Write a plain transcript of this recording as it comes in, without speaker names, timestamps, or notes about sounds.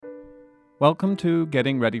Welcome to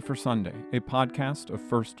Getting Ready for Sunday, a podcast of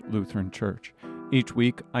First Lutheran Church. Each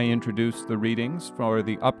week, I introduce the readings for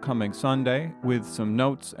the upcoming Sunday with some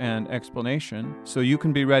notes and explanation so you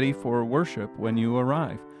can be ready for worship when you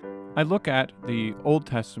arrive. I look at the Old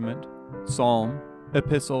Testament, Psalm,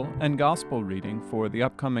 Epistle, and Gospel reading for the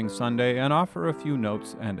upcoming Sunday and offer a few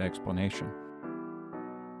notes and explanation.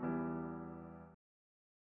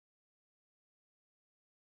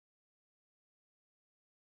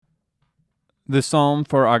 The psalm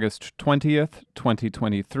for August 20th,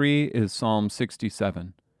 2023 is Psalm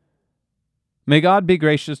 67. May God be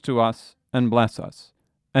gracious to us and bless us,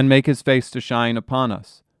 and make his face to shine upon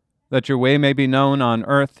us, that your way may be known on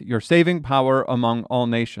earth, your saving power among all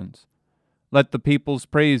nations. Let the peoples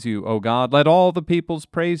praise you, O God, let all the peoples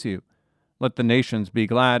praise you. Let the nations be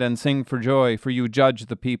glad and sing for joy, for you judge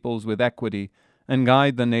the peoples with equity and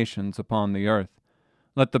guide the nations upon the earth.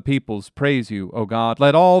 Let the peoples praise you, O God.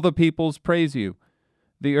 Let all the peoples praise you.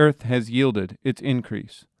 The earth has yielded its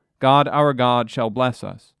increase. God our God shall bless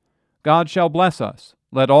us. God shall bless us.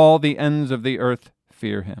 Let all the ends of the earth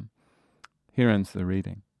fear him. Here ends the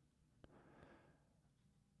reading.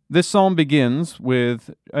 This psalm begins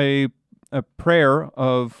with a prayer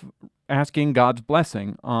of asking God's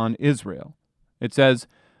blessing on Israel. It says,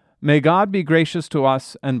 "May God be gracious to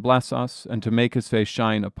us and bless us, and to make his face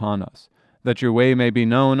shine upon us, that your way may be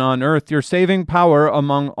known on earth, your saving power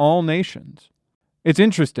among all nations." It's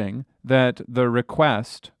interesting that the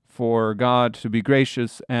request for God to be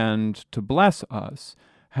gracious and to bless us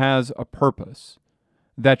has a purpose,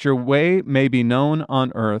 that your way may be known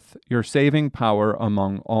on earth, your saving power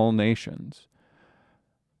among all nations.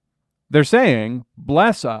 They're saying,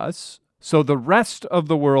 bless us so the rest of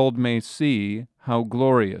the world may see how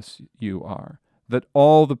glorious you are, that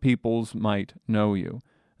all the peoples might know you.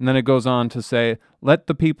 And then it goes on to say, let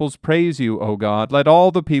the peoples praise you, O God. Let all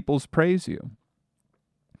the peoples praise you.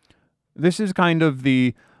 This is kind of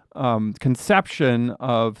the conception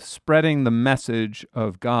of spreading the message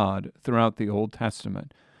of God throughout the Old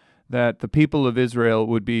Testament, that the people of Israel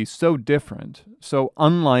would be so different, so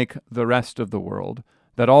unlike the rest of the world,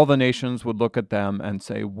 that all the nations would look at them and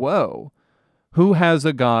say, whoa, who has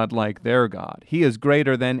a God like their God? He is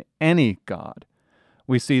greater than any God.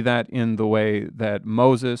 We see that in the way that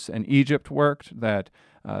Moses and Egypt worked, that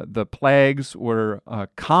the plagues were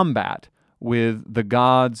combat with the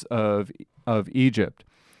gods of Egypt.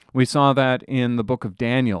 We saw that in the book of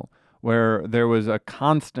Daniel, where there was a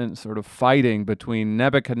constant sort of fighting between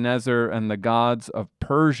Nebuchadnezzar and the gods of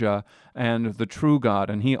Persia and the true God,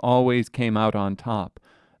 and he always came out on top.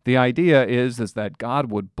 The idea is that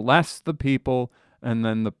God would bless the people, and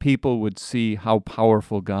then the people would see how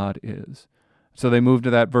powerful God is. So they move to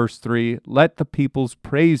that verse 3, let the peoples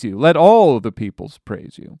praise you. Let all the peoples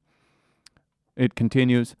praise you. It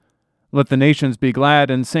continues, let the nations be glad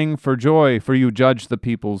and sing for joy, for you judge the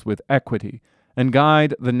peoples with equity and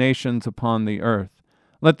guide the nations upon the earth.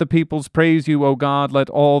 Let the peoples praise you, O God. Let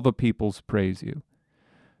all the peoples praise you.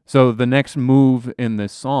 So the next move in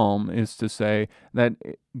this psalm is to say that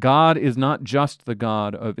God is not just the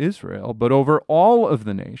God of Israel, but over all of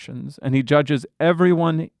the nations, and he judges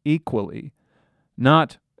everyone equally.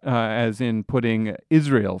 Not as in putting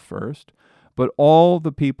Israel first, but all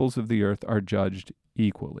the peoples of the earth are judged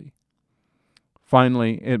equally.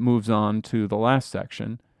 Finally, it moves on to the last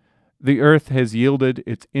section. The earth has yielded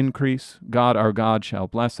its increase. God our God shall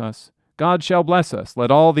bless us. God shall bless us.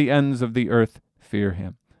 Let all the ends of the earth fear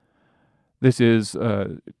him. This is,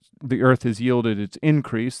 the earth has yielded its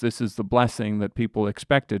increase. This is the blessing that people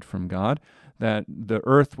expected from God, that the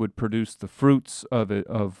earth would produce the fruits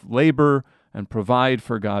of labor and provide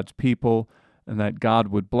for God's people, and that God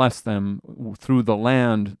would bless them through the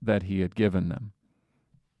land that he had given them.